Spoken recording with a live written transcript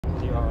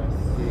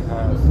he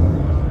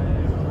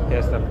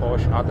has the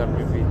Porsche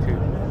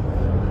RWB2.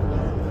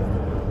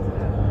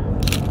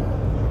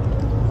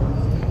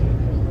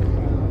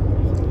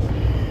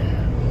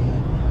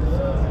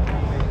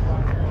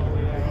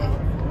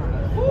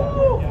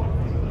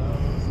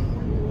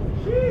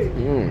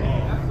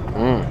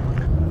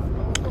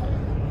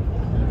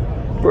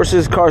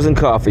 Versus Cars and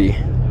Coffee.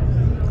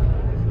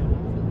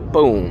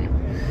 Boom.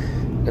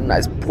 A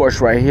nice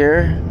Porsche right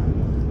here.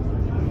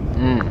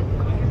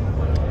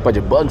 Bunch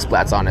of bug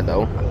splats on it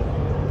though.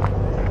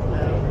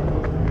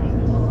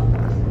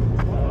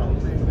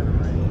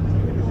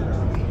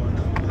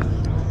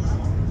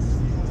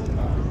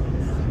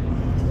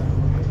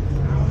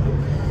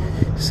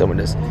 Some of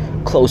this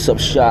close-up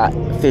shot,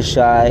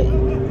 fisheye,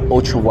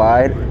 ultra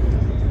wide.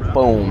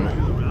 Boom.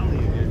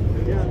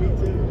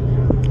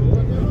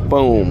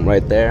 Boom,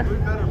 right there.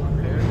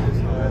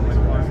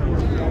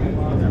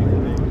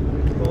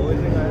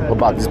 What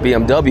about this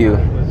BMW?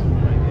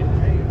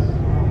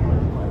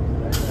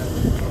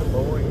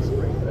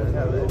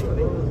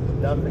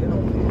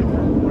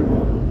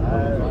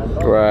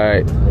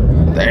 Right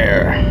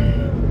there.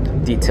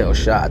 Detail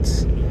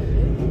shots.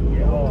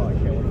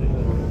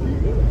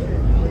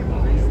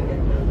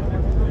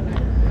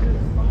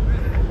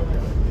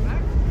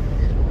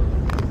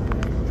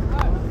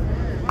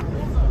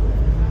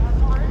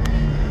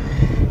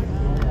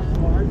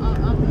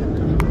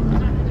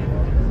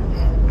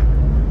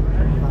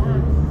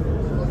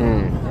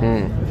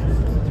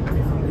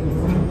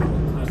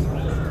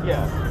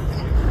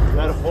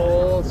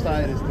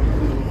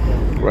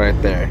 Right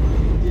there.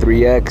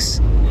 3X.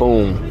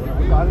 Boom.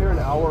 We got here an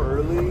hour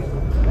early and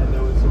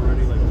there was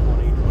already like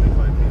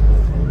 20-25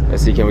 people.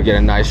 Let's see, can we get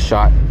a nice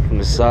shot from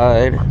the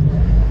side?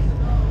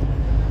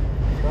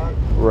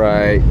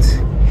 Right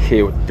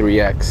here with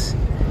 3X.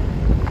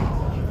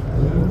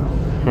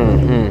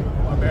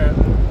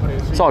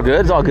 It's all good.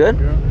 It's all good.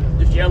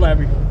 Just yell at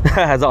me.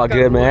 It's all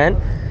good, man.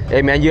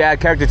 Hey, man, you add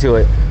character to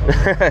it.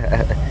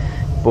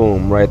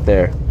 Boom, right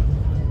there.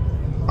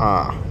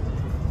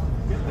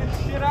 Get this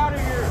shit out of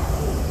here.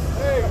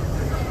 Hey.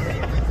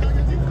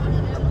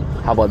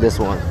 How about this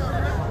one?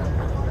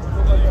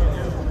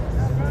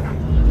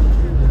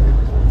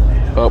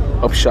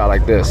 Up shot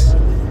like this.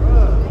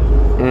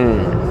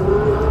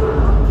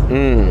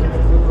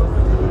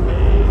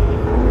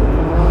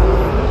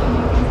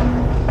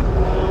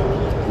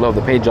 Love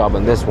the paint job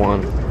on this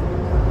one.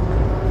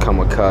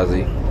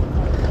 Kamikaze.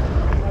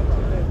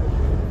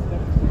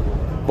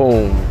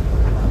 Boom.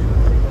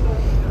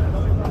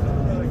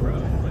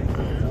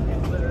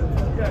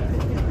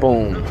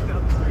 Boom.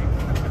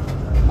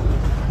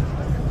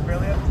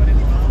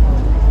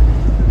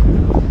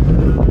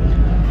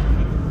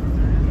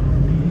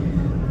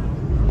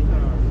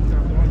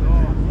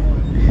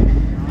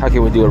 How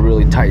can we do a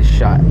really tight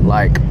shot?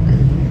 Like,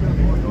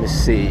 let me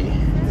see.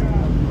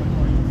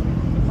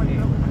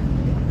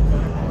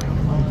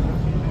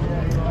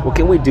 What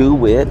can we do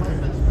with?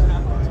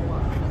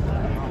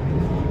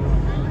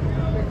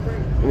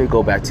 Let me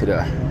go back to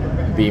the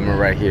Beamer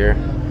right here.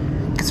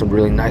 Get some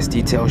really nice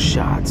detail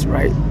shots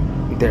right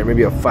there.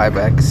 Maybe a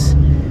 5X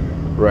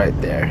right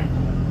there.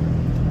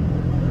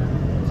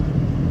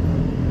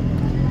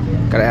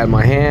 Gotta add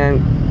my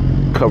hand,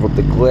 cover up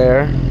the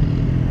glare.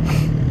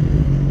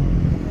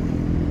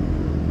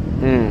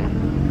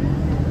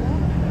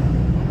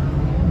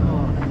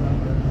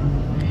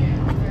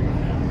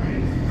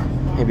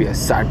 Maybe a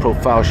side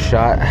profile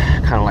shot,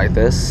 kind of like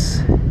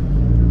this.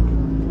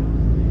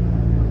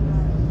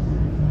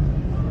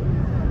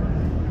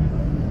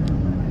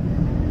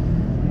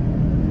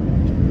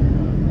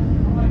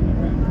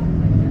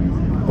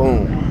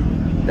 Boom.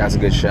 That's a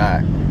good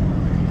shot.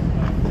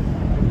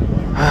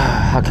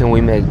 How can we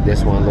make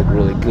this one look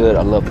really good?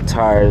 I love the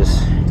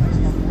tires.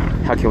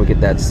 How can we get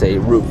that to say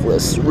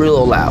roofless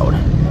real loud?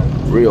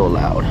 Real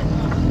loud.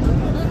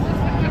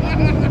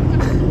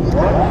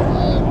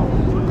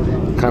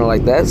 Kind of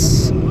like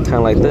this, kind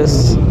of like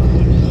this,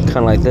 kind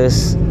of like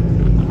this,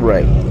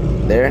 right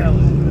there.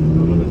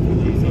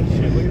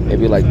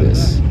 Maybe like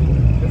this.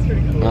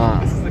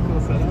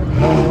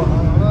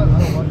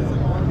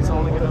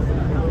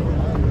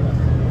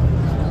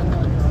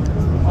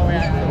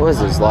 What is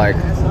this, like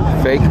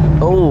fake?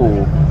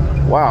 Oh,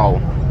 wow,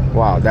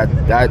 wow,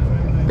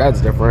 that's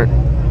different.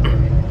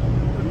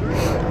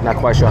 Not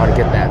quite sure how to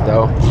get that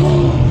though.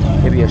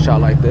 Maybe a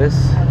shot like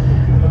this.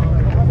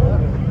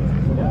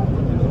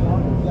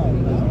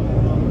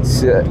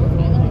 Shit.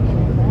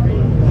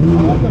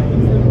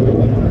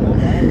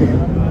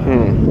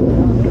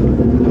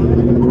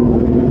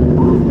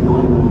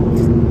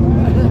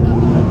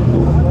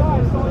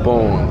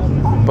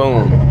 Boom,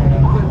 boom.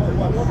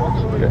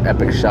 An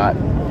epic shot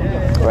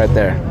right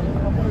there.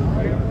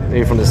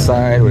 Maybe from the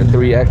side with a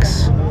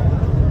 3X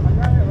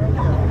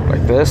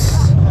like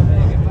this.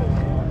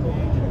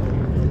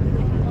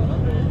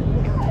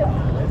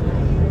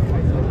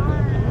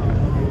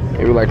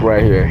 Maybe like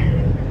right here.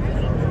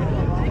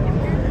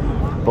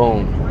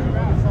 Boom.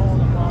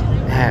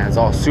 Man, it's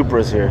all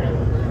Supras here.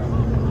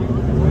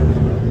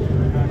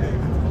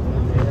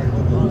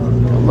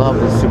 love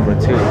the Supra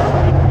too.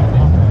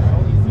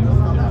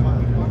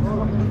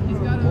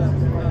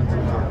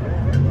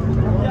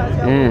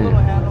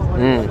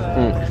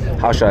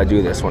 How should I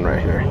do this one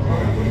right here?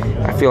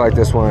 I feel like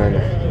this one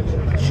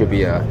should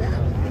be a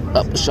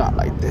up shot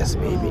like this,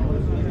 maybe.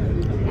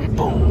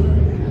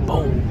 Boom,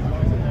 boom.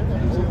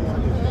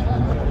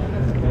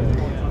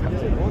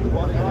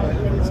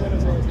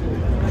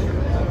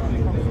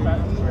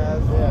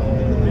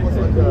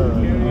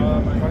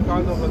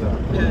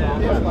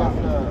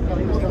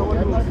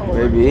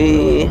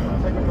 Maybe.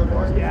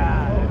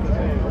 Yeah,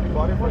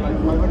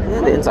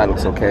 the inside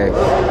looks okay.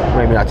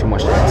 Maybe not too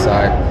much the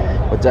inside,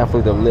 but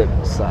definitely the lip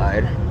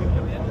side.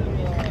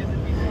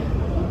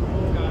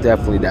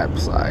 Definitely that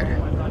side.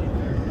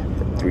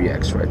 The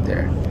 3X right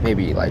there.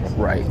 Maybe like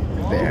right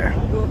there.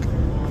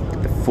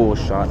 Get the full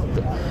shot.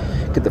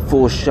 Get the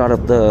full shot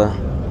of the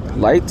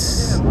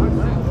lights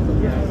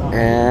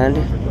and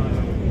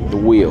the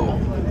wheel.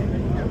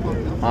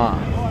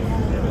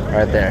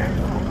 Right there.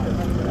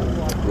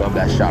 Love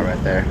that shot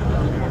right there.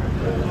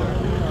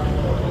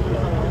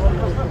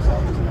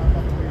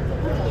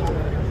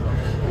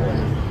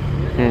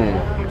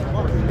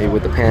 Maybe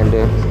with the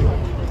panda.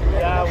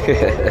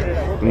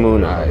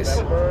 Moon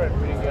eyes.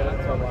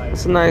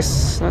 That's a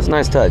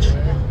nice touch.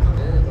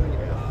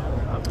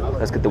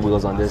 Let's get the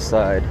wheels on this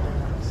side.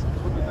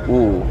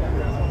 Ooh.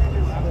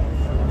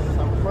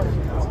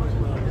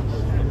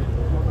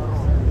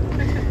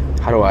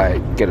 How do I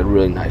get a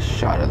really nice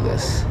shot of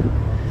this?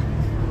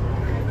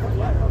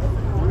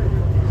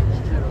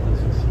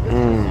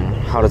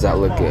 How does that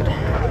look good?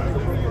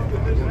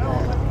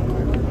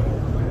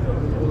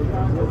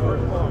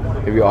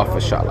 Maybe off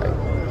a shot like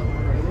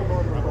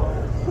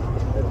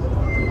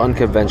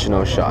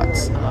unconventional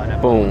shots.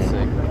 Boom.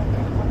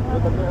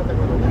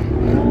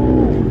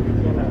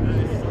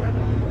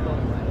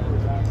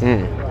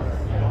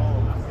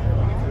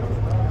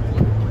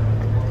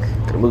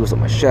 Gonna move some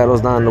of my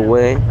shadows down the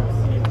way.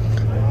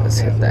 Let's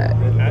hit that.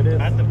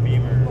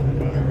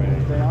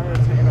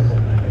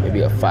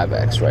 Maybe a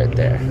 5X right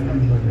there.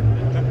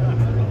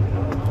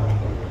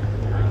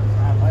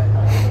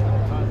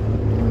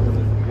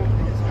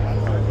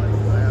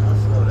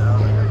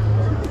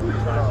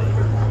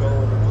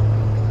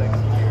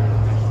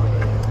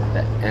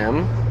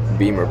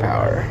 Beamer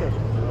power.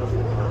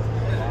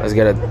 Let's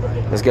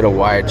get a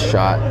wide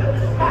shot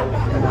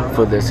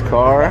for this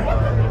car.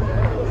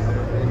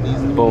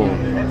 Boom.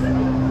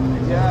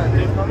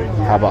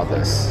 How about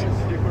this?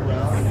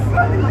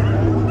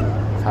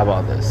 How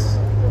about this?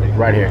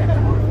 Right here.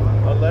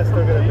 Unless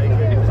they're gonna make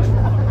it.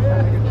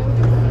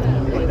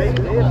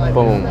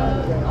 Boom.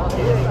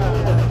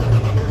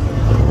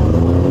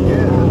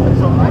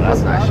 That's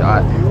a nice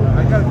shot. I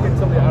gotta get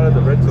something out of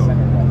the red zone.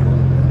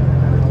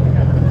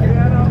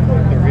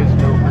 There is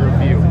no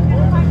review.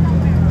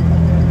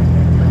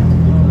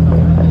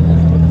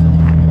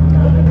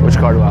 Which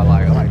car do I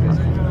like? I like this.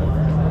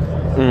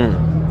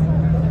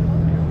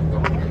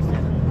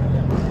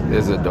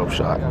 This is a dope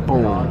shot.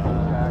 Boom.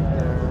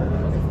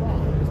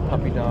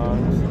 Puppy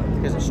dogs.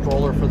 Here's a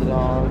stroller for the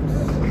dogs.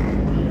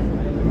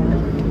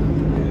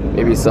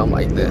 Maybe something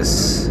like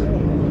this.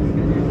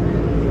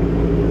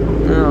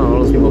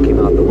 No, those people came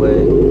out the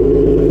way.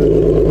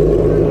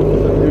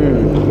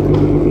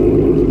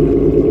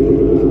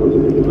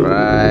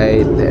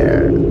 Right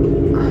there.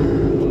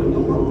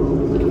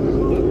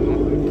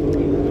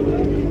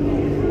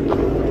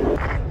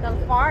 The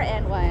far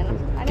end one.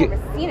 I've never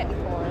seen it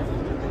before.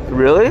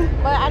 Really?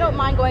 But I don't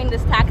mind going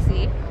this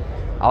taxi.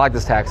 I like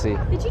this taxi.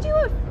 Did you do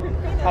it?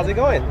 How's it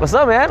going? What's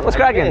up, man? What's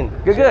cracking?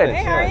 Good, good.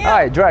 Hey, how are you? All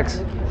right, Drex.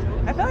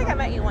 I feel like I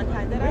met you one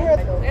time, did I?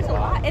 There's a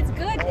lot. It's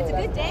good. It's a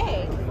good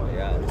day.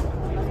 Yeah.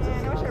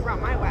 Man, I wish I brought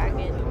my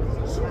wagon.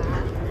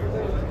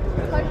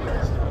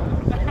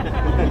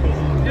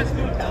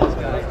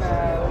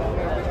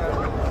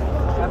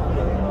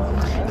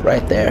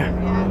 Right there.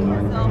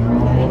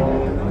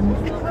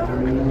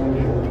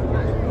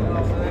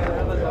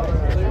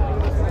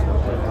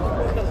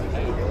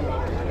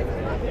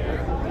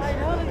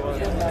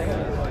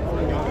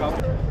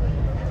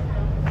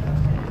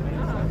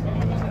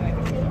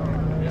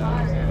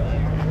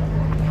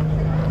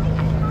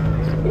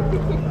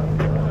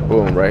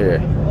 Boom, right here.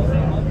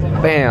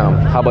 Bam.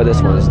 How about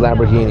this one? It's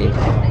Lamborghini.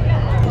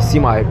 You see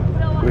my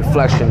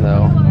reflection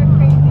though.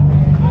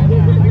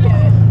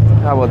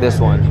 How about this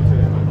one?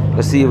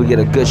 Let's see if we get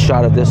a good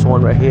shot of this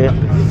one right here.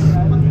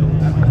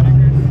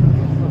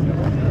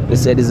 They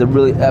said it's a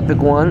really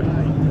epic one.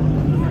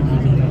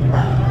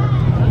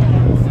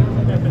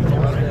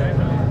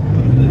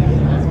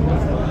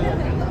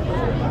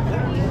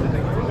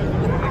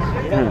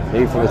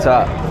 Maybe from the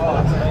top.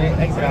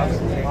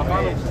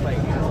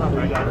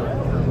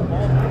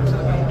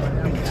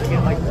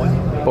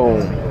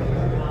 Boom.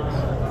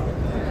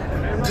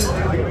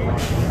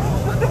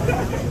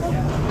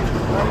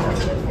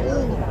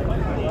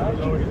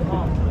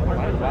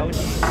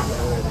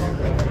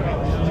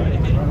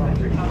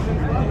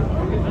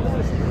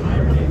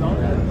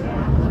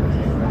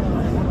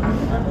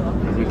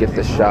 You get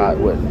the shot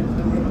with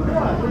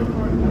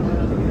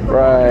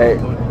right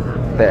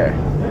there.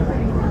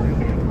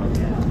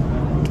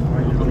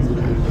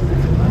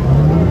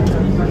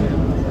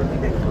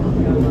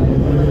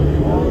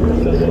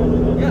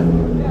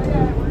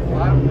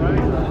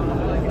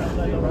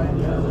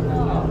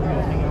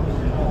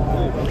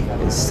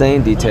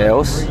 Insane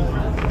details.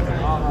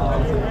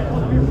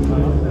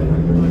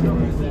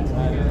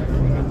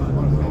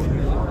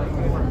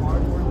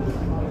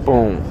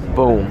 Boom,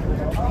 boom.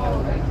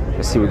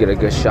 Let's see if we get a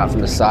good shot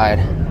from the side.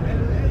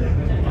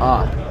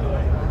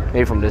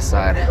 Maybe from this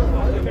side.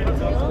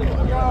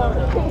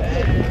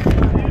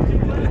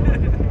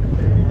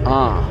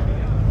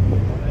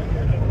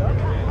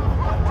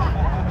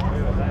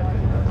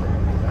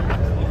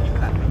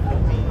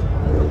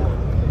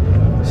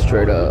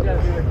 Straight up.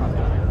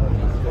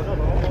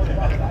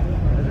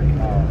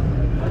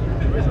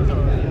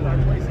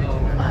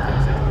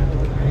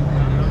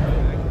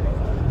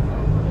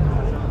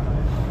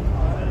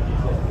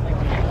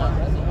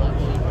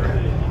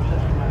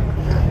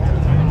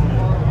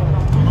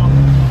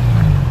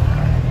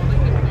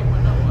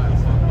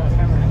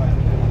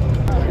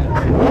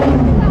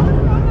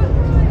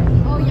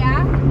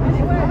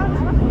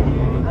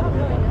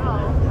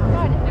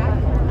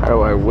 How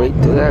do I wait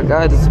till that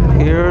guy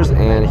disappears?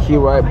 And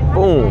here I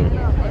boom.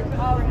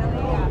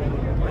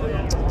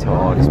 Till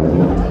all these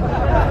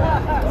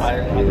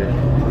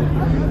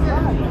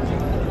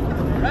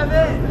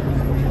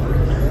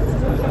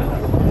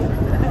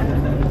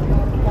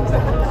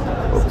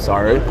oops,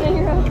 sorry.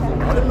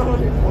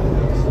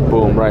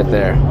 Boom, right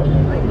there.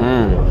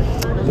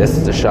 This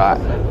is the shot.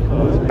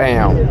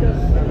 Bam.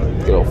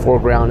 Get a little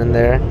foreground in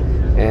there.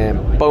 And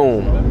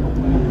boom.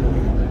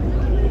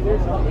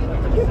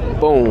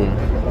 Boom.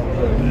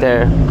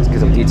 There. Let's get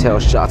some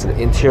detailed shots of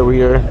the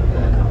interior.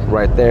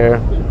 Right there.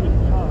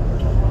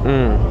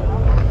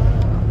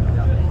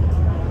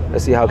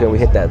 Let's see how can we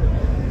hit that.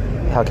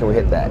 How can we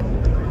hit that?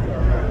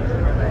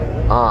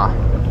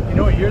 You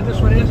know what year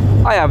this one is?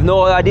 I have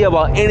no idea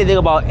about anything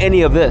about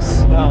any of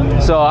this.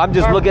 So I'm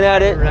just looking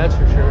at it. That's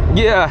for sure.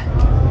 Yeah.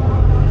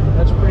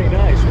 That's pretty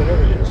nice,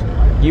 whatever it is.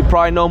 You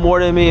probably know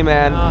more than me,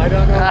 man. No, I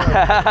don't know.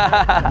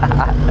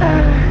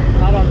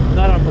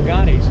 not on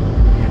Pagani's.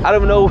 I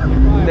don't know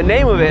the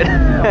name of it.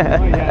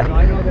 Yeah, no,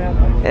 I know that.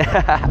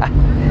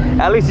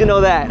 At least you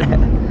know that.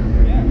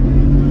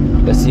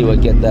 Let's see what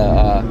get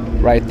the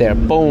right there.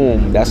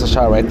 Boom. That's the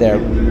shot right there.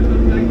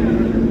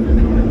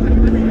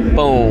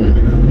 Boom.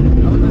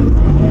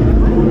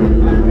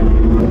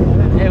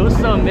 Hey,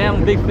 what's up, man?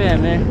 I'm a big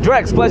fan, man.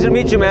 Drex, pleasure to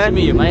meet you, man. Nice to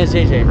meet you. My name's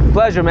JJ.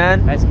 Pleasure,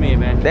 man. Nice to meet you,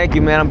 man. Thank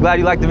you, man. I'm glad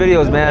you like the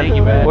videos, man. Thank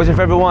you, man. What's your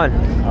favorite one?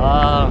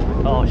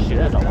 Oh shit,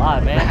 that's a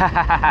lot, man.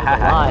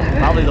 That's a lot.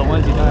 Probably the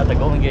ones you done at the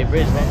Golden Gate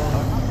Bridge, man.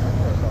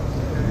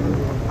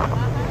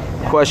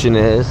 Question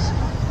is,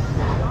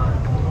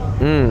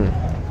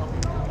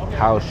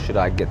 how should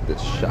I get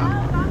this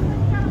shot?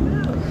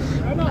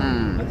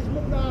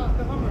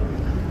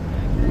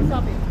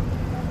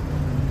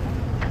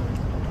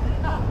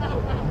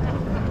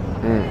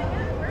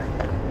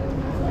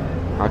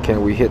 How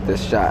can we hit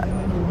this shot?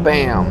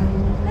 Bam!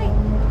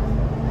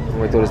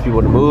 Wait for those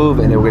people to move,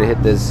 and then we're gonna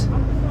hit this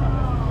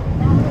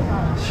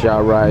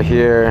shot right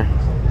here.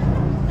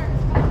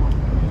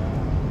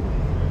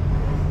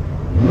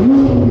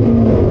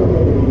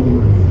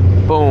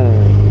 Boom,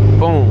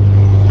 boom.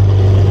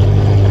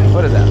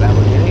 What is that,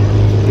 Lamborghini?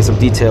 Get some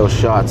detailed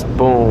shots.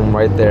 Boom,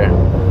 right there.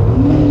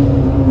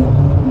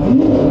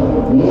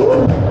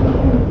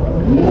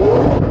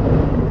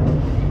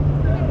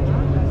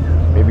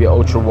 Maybe an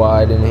ultra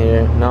wide in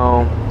here.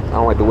 No, I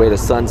don't like the way the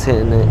sun's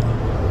hitting it.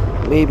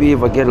 Maybe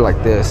if I get it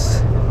like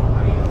this,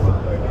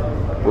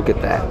 we'll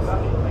get that.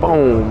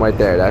 Boom, right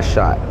there, that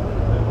shot.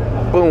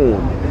 Boom.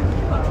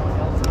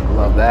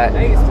 Love that.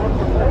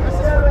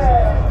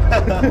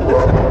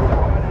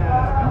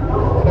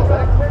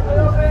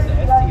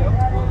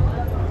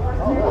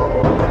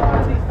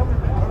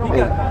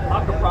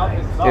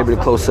 Maybe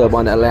the close up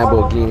on that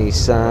Lamborghini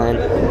sign.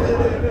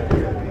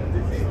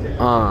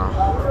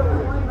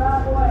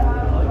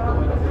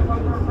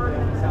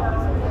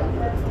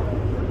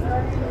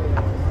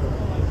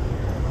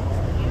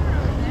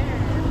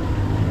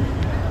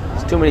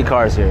 There's too many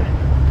cars here.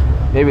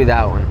 Maybe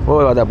that one.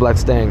 What about that black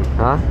Stang,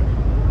 huh?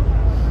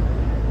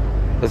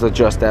 Let's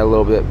adjust that a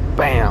little bit.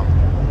 Bam.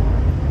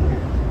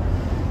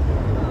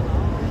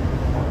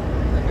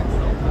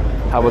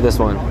 How about this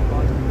one?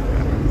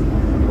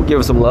 We'll give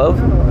it some love.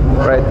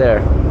 Right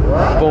there.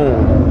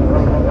 Boom.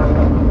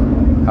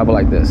 How about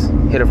like this?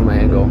 Hit it from an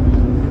angle.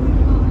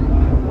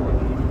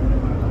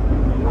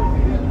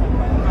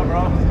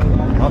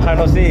 Long time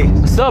no see.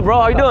 What's up,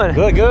 bro? How you doing?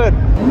 Good, good.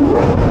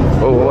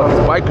 Oh, what about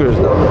these bikers,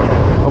 though?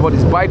 How about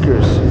these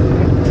bikers?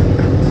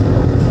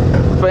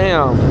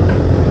 Bam.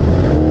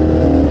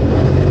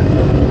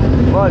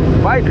 What?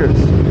 Bikers.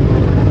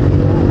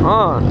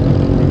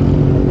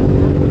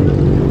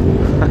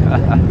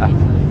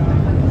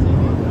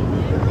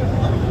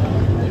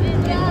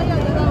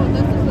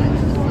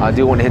 I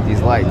do want to hit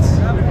these lights.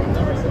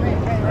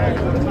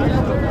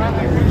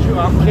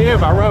 I'm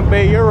Kim. I run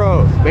Bay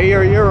Euro.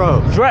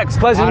 Drex,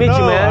 pleasure to meet you,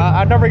 man.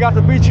 I never got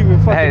to meet you.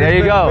 Hey, there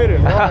you go.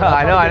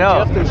 I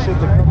know. Jeff this shit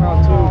to come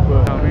out too,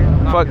 but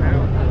Fuck. I'll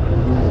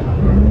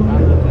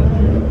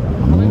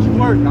let you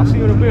work. I'll see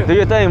you in a bit. Do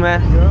your thing,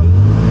 man.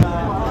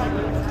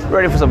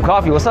 Ready for some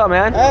coffee? What's up,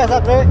 man? Hey, what's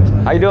up, Rick?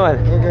 How you doing?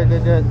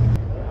 Good.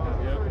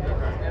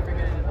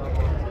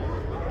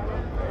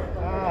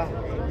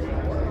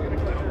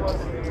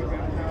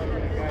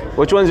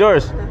 Which one's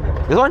yours?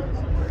 This one?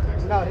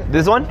 No,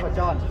 This one? for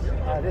John.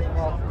 This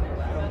one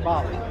from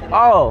Bob.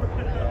 Oh.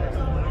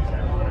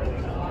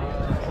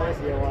 Where's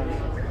your one?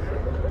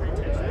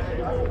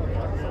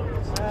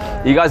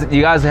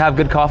 You guys have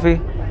good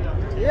coffee?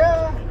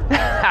 Yeah. I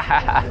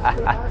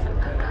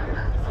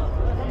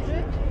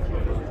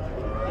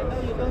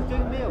know you don't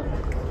drink milk.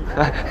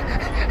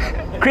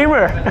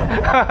 Creamer.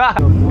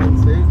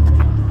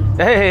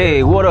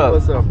 Hey, what up?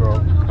 What's up, bro?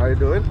 How you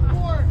doing?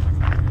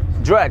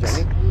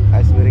 Drex.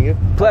 Nice meeting you.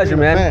 Pleasure,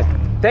 man.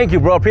 Thank you,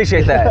 bro.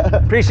 Appreciate that.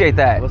 Appreciate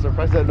that. I was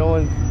surprised that no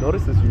one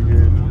notices you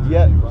here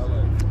yet.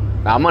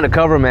 I'm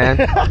undercover, man.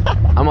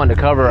 I'm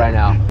undercover right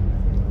now.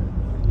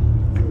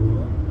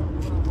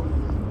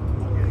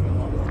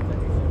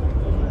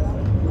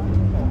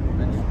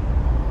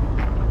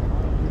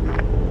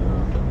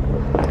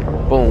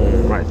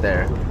 Boom, right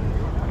there.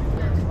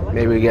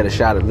 Maybe we get a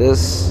shot of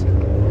this.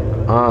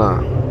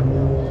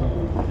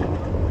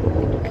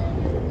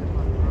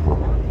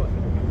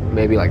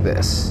 Maybe like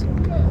this.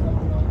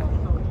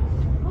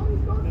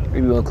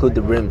 Maybe we'll include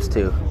the rims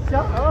too.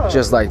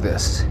 Just like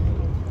this.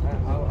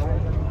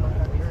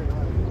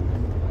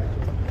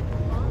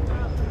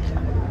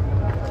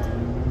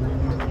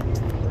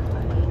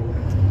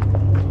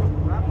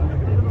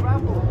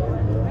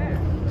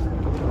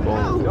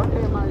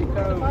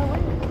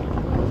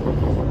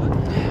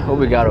 What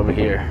we got over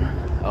here?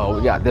 Oh,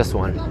 we got this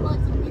one.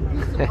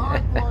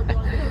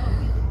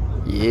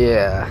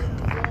 Yeah.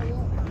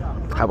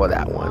 How about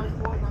that one?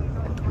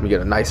 We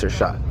get a nicer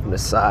shot from the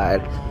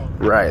side,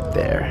 right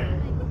there.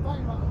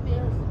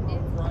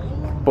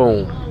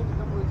 Boom.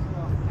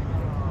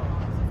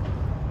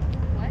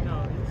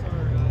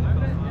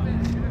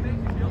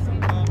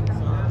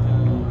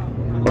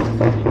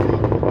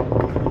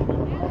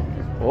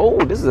 Oh,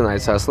 this is a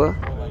nice Tesla.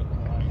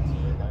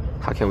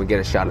 How can we get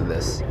a shot of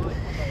this?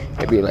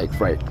 Maybe like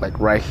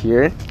right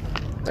here,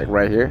 like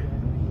right here.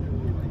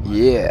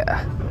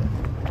 Yeah.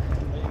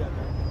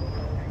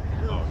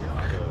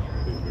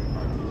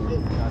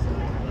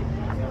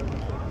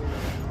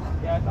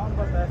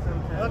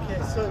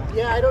 Okay, so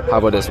yeah, I don't know. How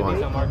about this one?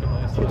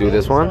 We'll do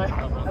this one.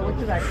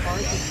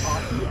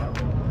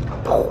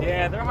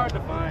 Yeah, they're hard to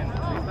find.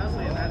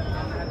 Especially in that.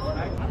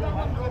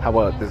 How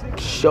about this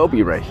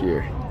Shelby right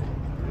here?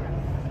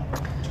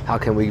 How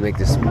can we make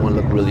this one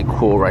look really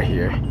cool right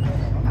here?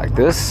 Like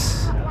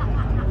this.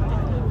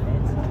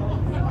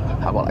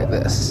 How about like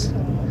this?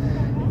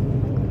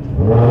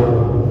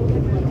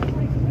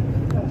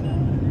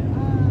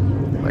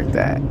 Like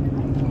that.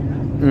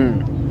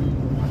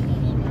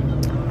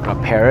 A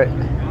parrot.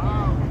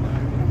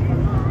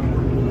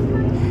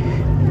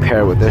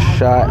 Pair it with this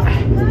shot.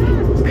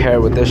 Pair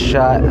it with this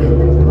shot.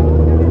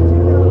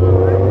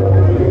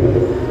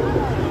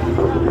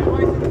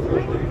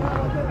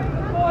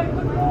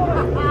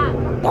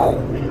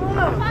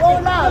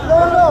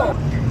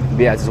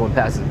 Yeah, this one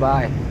passes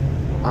by.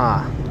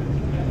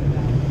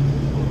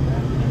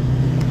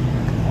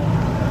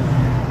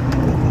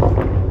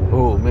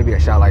 Ooh, maybe a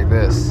shot like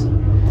this.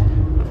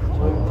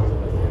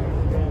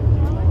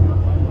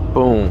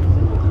 Boom.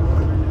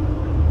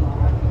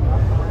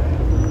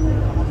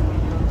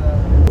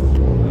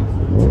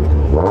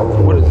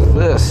 What is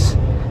this?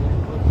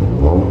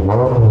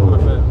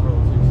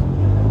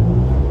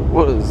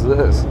 What is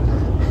this?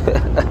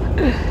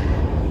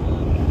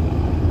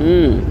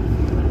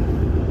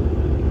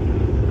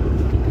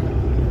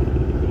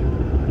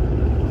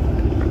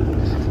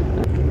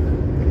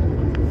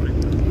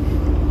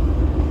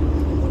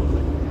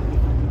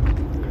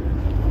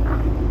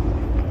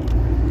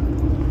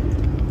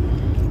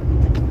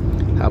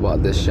 How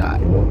about this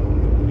shot?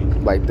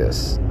 Like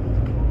this.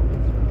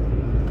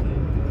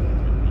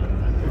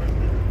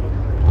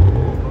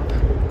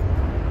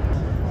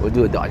 We'll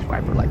do a Dodge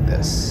Viper like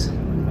this.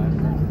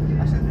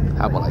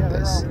 How about like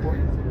this?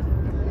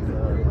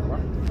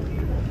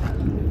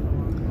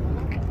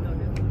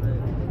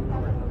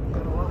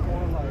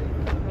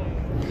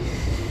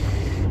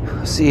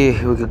 See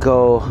if we could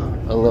go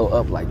a little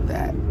up like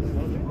that.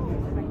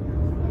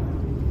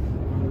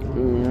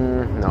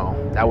 No,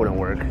 that wouldn't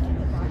work.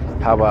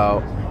 How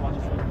about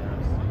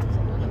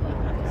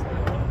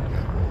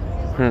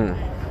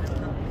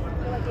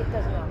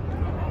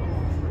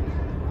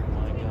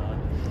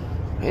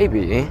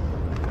maybe.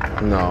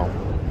 No.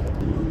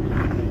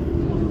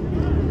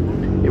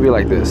 Maybe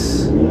like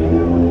this.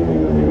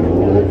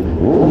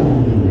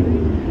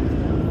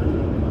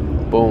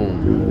 Boom.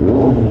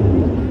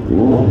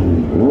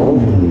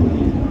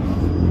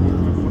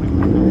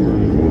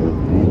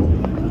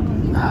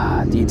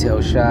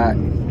 Detail shot.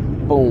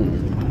 Boom.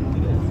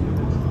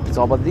 It's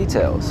all about the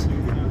details.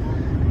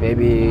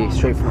 Maybe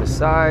straight from the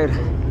side.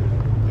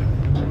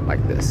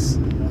 Like this.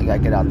 I gotta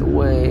get out the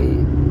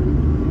way.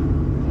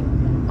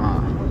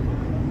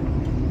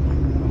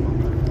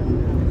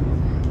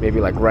 Maybe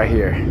like right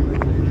here.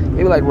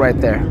 Maybe like right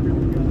there.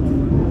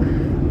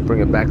 Bring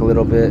it back a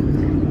little bit.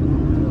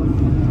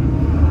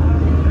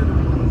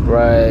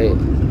 Right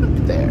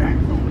there.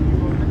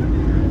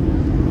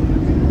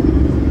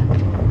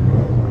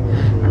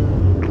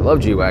 I love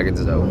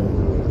G-Wagons though.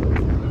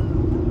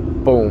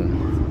 Boom.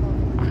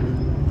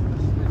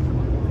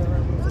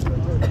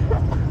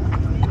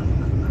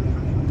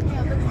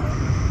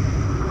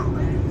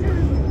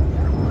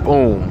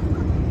 Boom.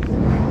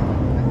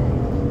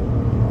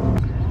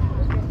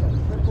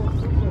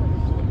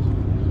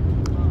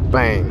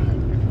 Bang.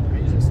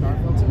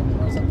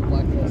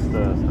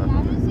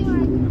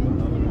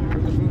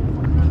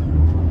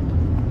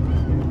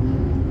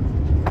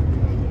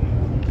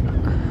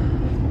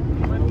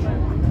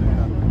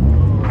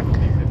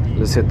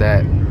 Let's hit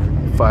that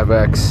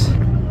 5X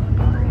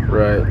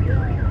right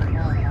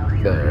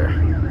there.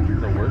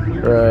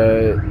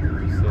 Right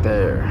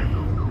there.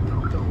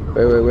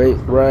 Wait.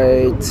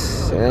 Right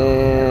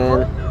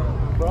and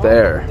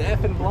there.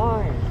 Deaf and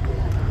blind.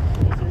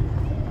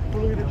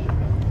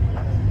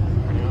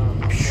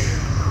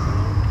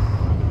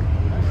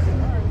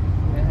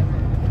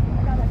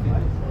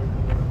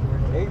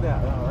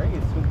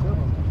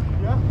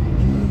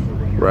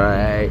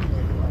 Right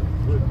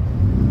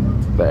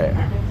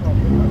there.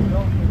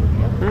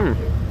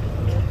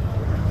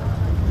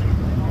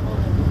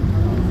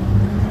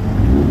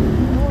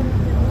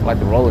 I like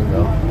the rolling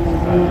though.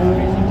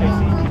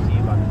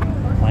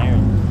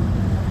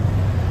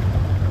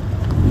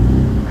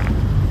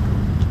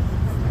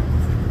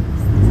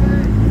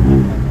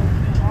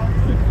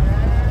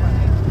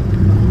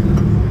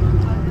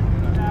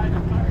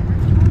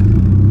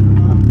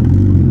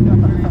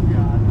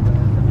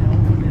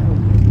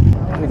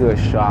 Let me do a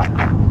shot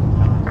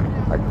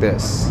like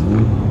this.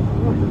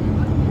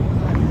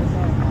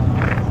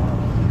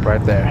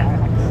 Right there.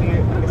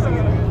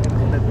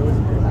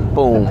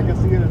 Boom. And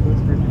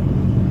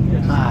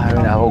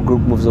that whole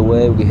group moves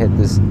away. We hit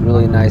this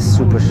really nice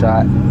super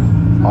shot.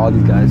 All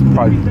these guys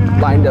probably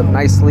lined up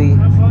nicely.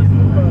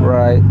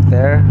 Right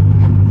there.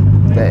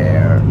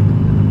 There.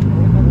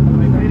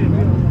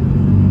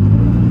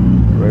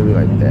 Maybe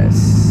like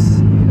this.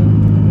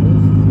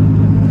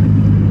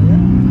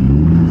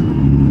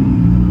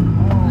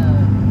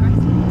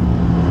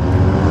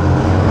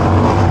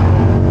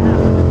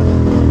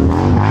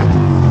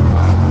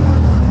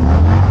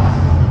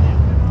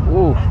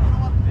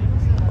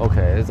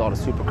 Okay, there's all the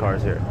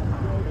supercars here.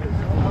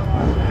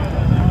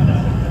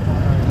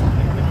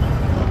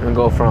 I'm gonna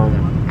go from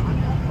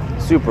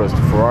Supras to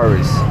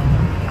Ferraris.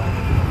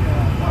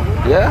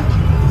 Yeah?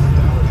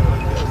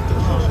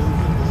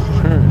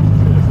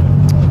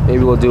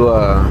 Maybe we'll do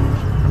a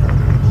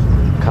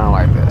kind of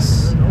like this.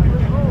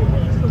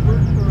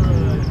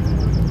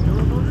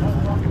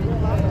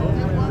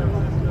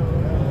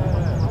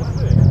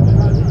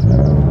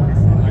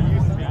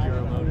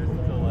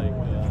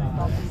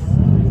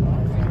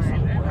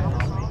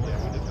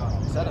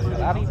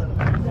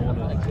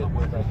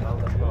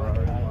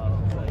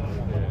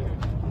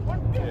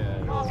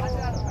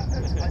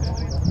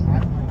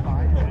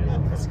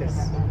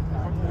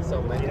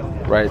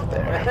 Right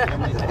there.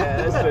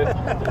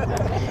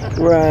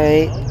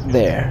 Right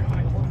there.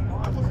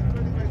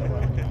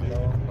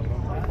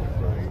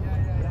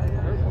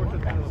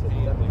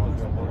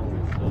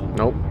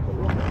 Nope.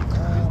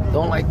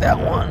 Don't like that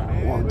one.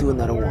 We'll do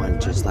another one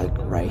just like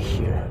right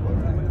here.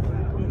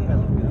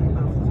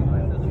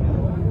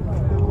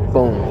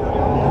 Boom.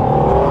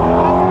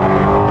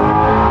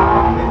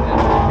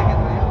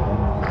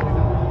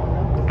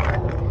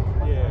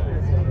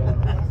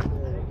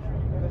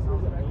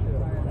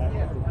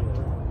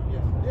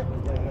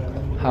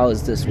 How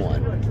is this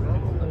one?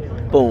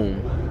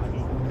 Boom.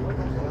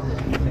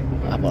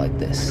 How about like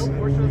this?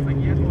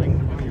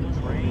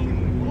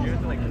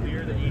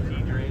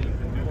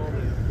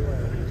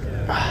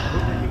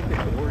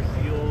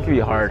 Could be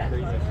hard.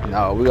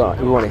 No, we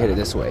want to hit it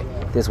this way.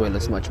 This way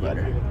looks much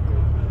better.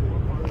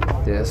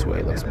 This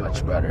way looks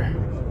much better.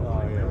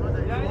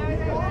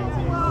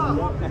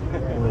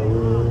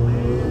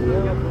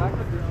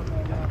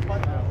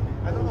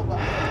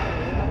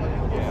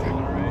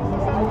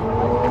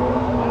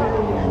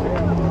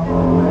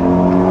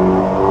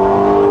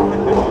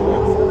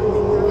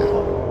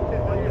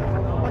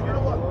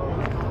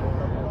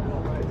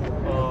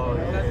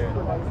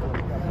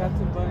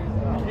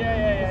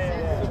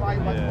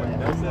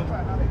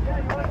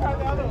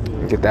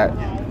 Get that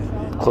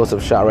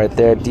close-up shot right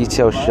there,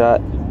 detail shot.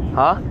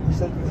 Huh?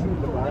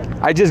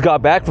 I just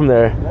got back from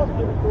there.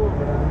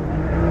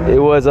 It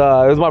was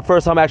my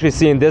first time actually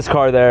seeing this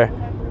car there.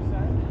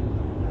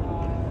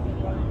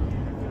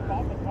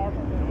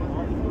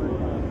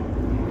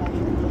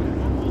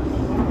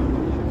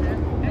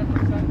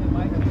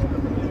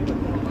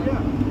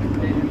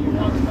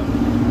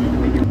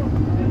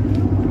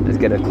 Let's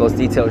get a close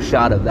detail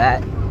shot of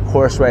that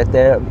horse right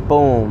there.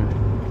 Boom.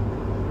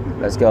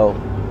 Let's go.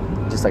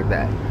 Just like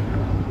that.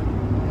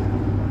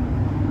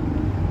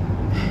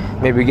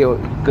 Maybe get a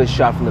good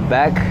shot from the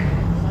back.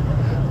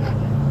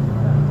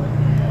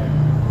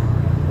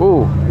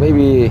 Ooh,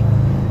 maybe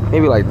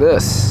like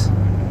this.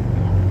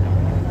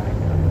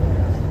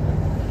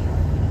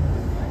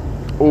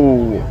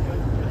 Ooh,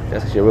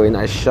 that's actually a really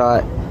nice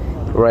shot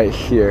right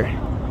here.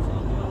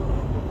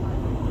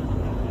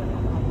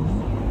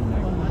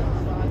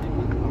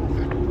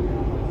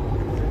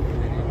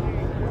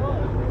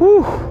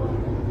 Woo.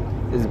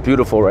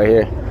 beautiful right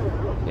here.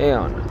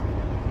 Damn.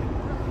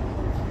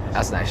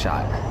 That's a nice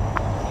shot.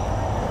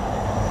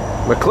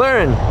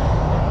 McLaren.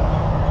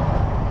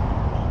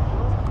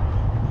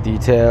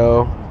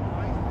 Detail.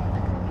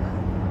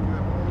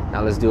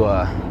 Now let's do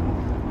a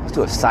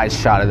side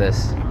shot of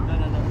this.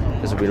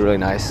 This would be really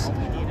nice.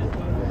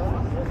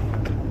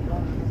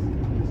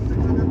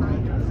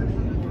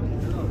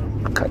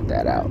 Cut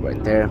that out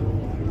right there.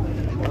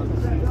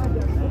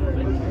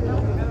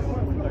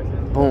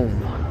 Boom.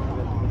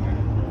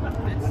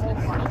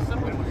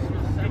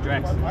 Hey,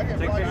 Drex,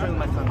 take a picture of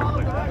my son real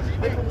quick.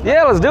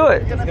 Yeah, let's do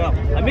it. Let's go.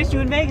 I missed you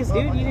in Vegas,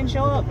 dude. You didn't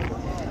show up.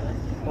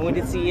 When we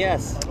did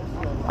CES.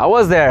 I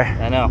was there.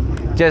 I know.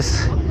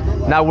 Just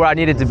not where I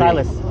needed to be.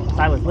 Silas,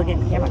 look at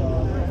the camera.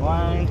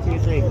 1, 2,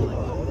 3.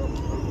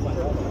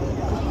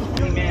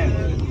 Hey, man.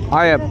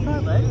 I am.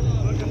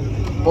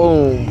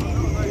 Boom.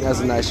 That's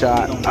a nice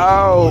shot.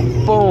 Oh,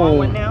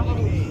 boom. Now?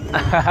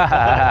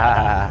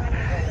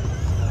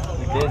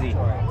 Busy.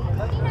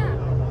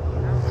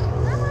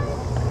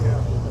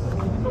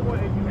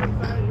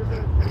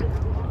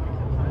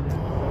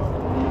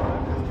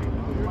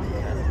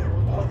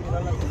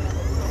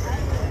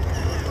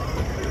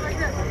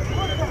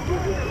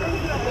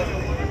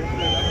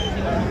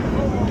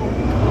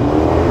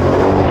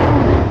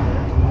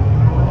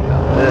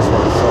 This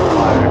one's so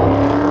fire.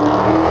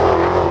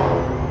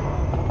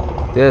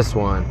 This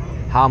one.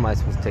 How am I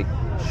supposed to take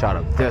a shot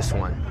of this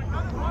one?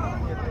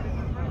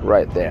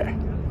 Right there.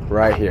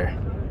 Right here.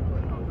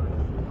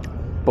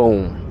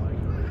 Boom.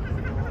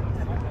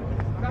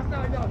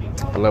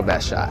 I love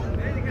that shot.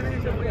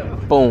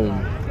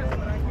 Boom.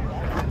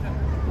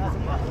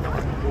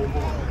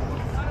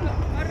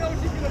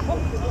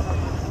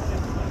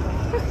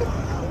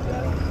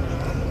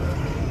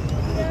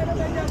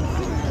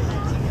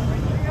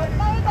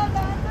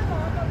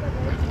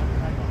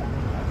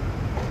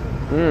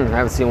 I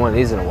haven't seen one of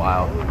these in a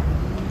while.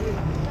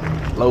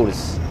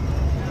 Lotus.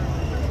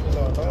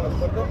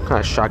 What kind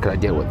of shot could I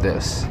get with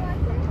this?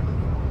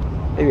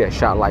 Maybe a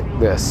shot like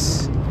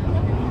this.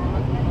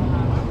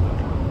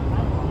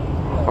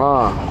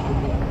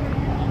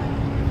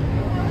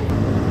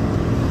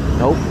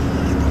 Nope.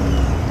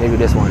 Maybe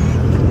this one.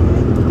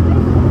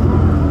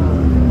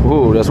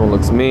 Ooh, this one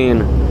looks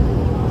mean.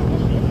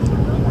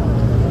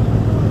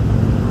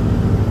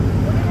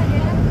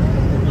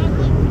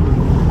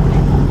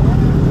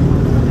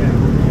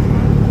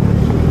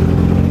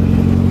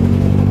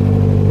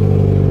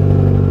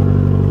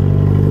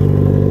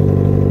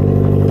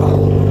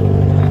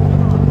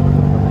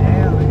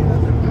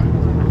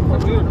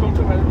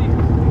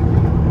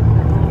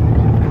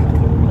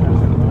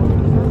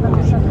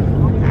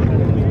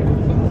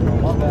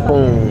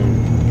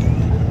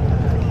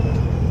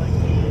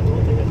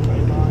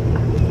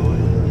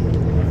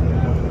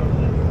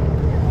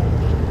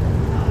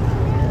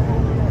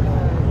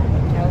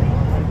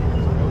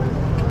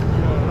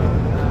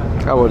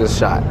 How about this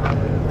shot?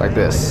 Like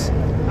this.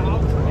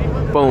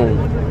 Boom.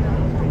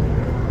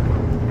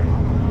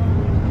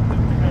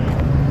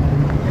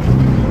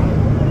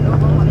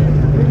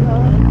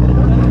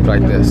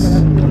 Like this.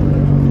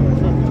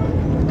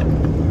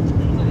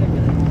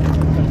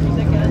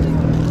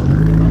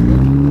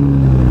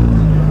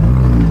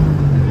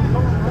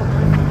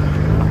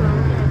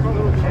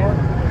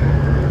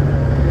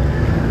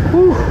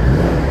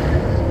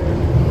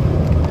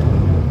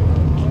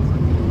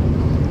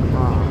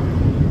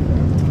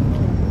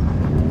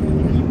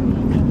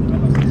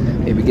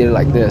 Get it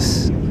like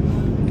this.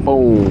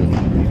 Boom.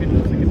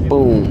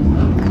 Boom.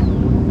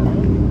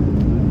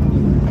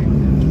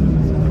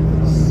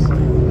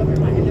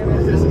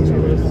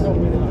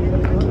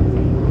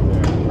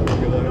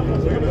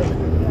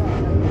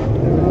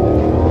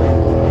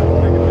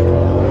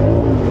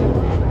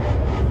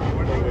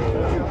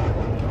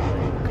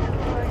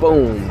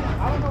 Boom.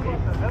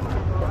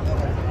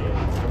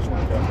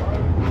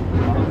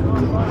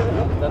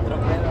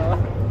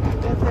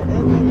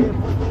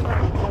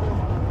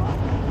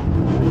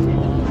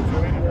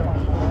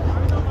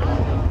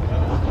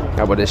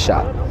 How about this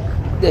shot?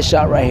 This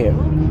shot right here.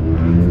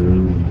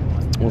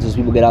 Once those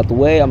people get out the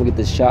way, I'm gonna get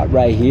this shot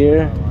right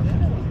here.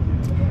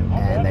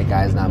 And that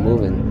guy's not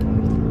maybe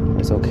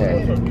it's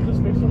okay.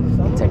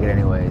 Take it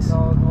anyways.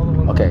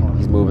 Okay,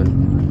 he's moving.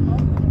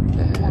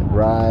 And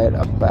right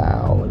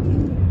about.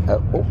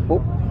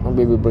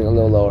 Maybe bring it a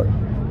little lower.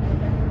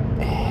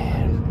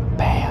 And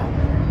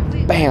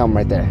bam. Bam,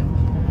 right there.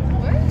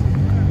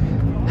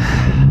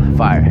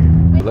 Fire.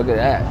 Look at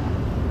that.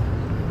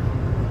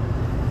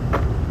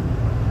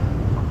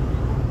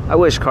 I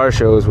wish car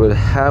shows would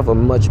have a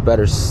much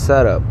better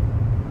setup.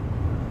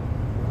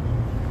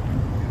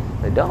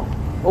 They don't.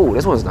 Oh,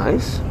 this one's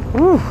nice.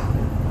 Whew.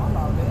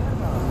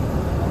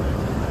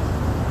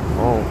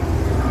 Oh.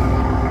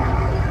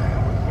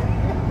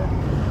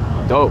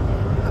 Dope.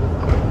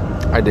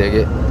 I dig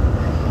it.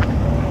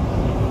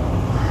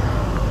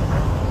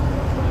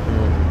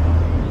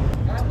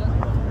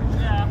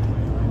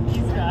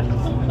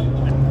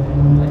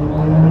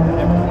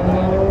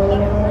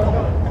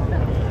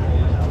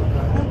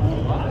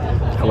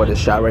 How about this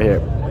shot right here?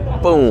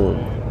 Boom.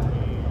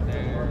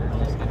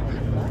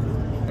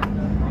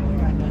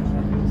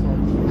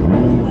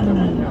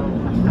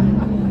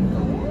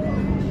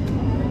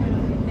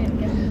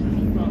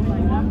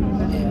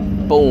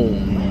 Boom.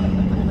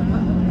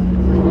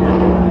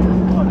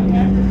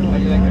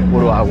 What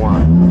do I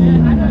want?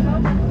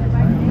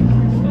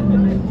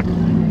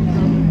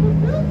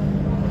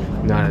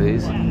 None of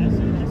these.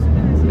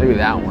 Maybe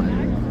that one.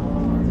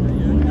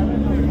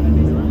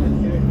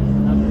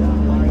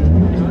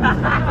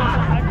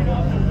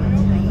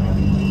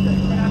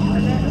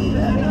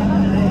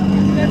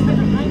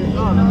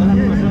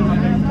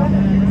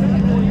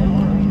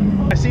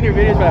 I've seen your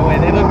videos, by the way.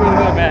 They look really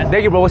good, man.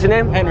 Thank you, bro. What's your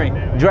name? Henry.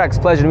 Drex.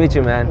 Pleasure to meet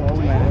you, man.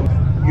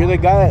 You're the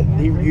guy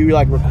that you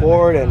like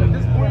record and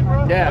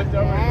Yeah.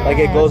 like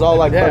it goes all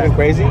like fucking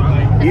crazy.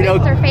 You know,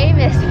 They're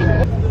famous.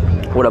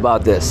 What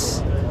about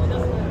this?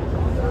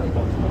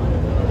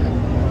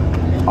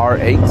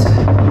 R8.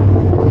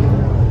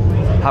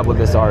 How about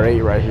this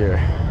R8 right here?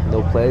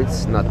 No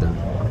plates, nothing.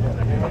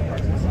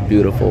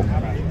 Beautiful.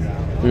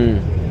 Mm.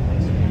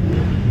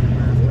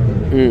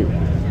 Mm.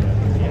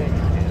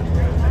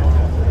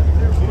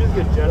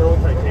 General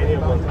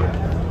titanium one.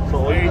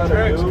 So hey,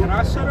 Drex, can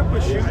I set up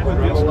a shoot with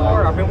this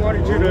car? I've been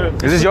wanting you to.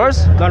 Is this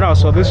yours? No.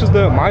 So this is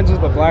mine's is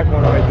the black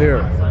one right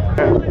there.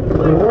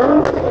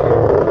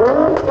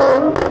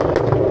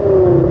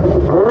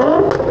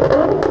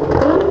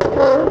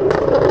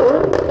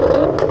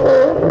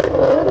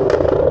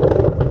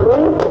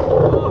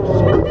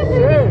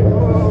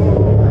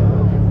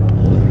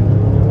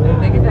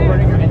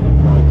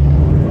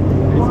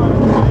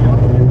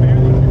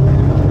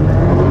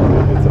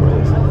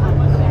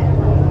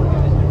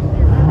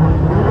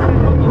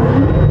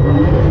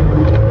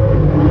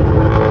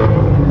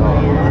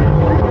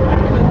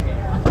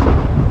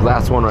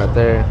 Last one right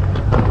there.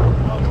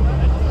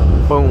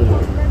 Boom.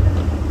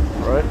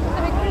 All right.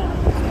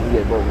 You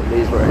get both of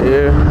these right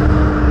here.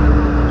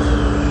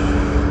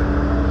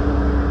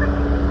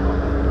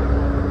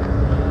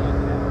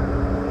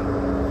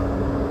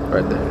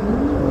 Right there.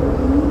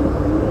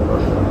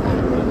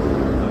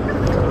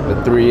 The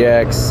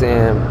 3X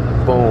and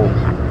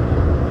boom.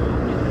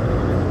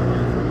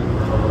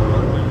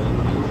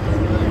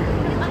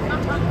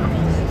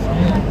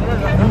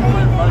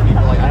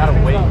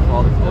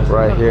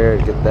 Right here,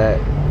 get that,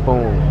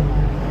 boom.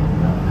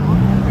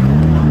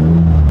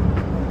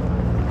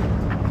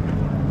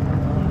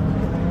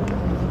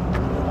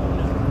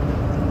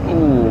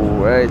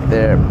 Ooh, right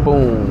there,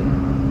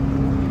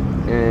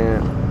 boom.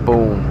 And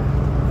boom.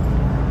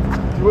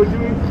 Do you do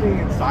anything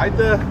inside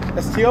the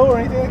STO or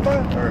anything like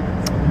that? Or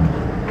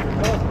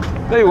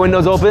Leave your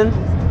windows open.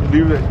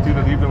 leave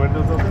the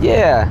windows open?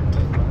 Yeah.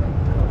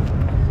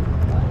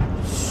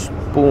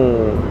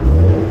 Boom.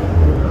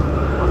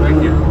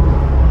 Thank you.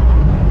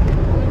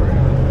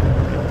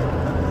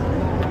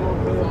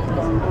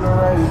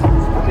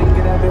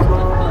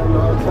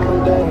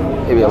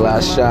 Maybe a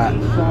last shot.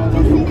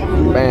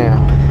 Bam.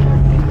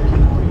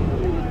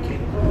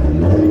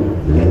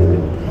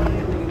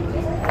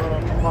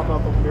 Pop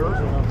out the mirrors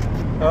or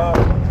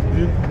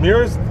not?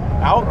 Mirrors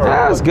out? Or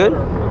Yeah, that's good. This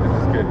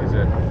is good, he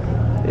said.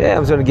 Yeah,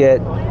 I'm gonna get.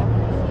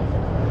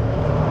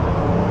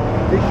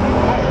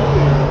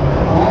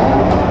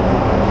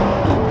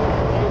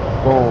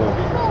 Boom.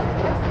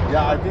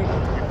 Yeah, I think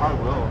you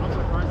probably will.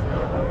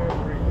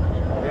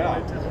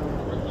 Yeah.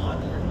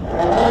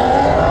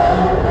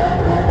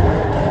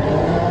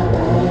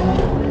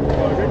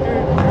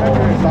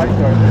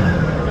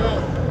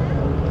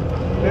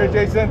 Hey,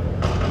 Jason.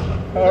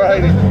 All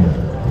righty.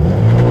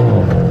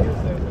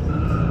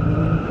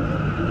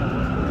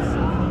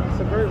 It's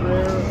a very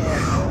rare.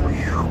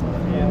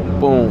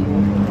 Boom.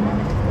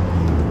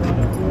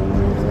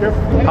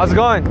 How's it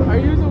going? Are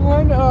you the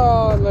one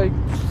like?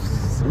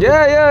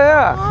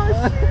 Yeah.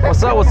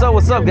 What's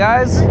up,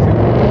 guys?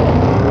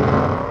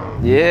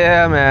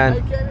 Yeah,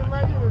 man. Can't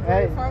imagine if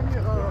they find me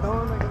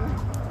someone like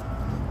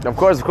that. Of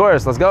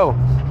course. Let's go.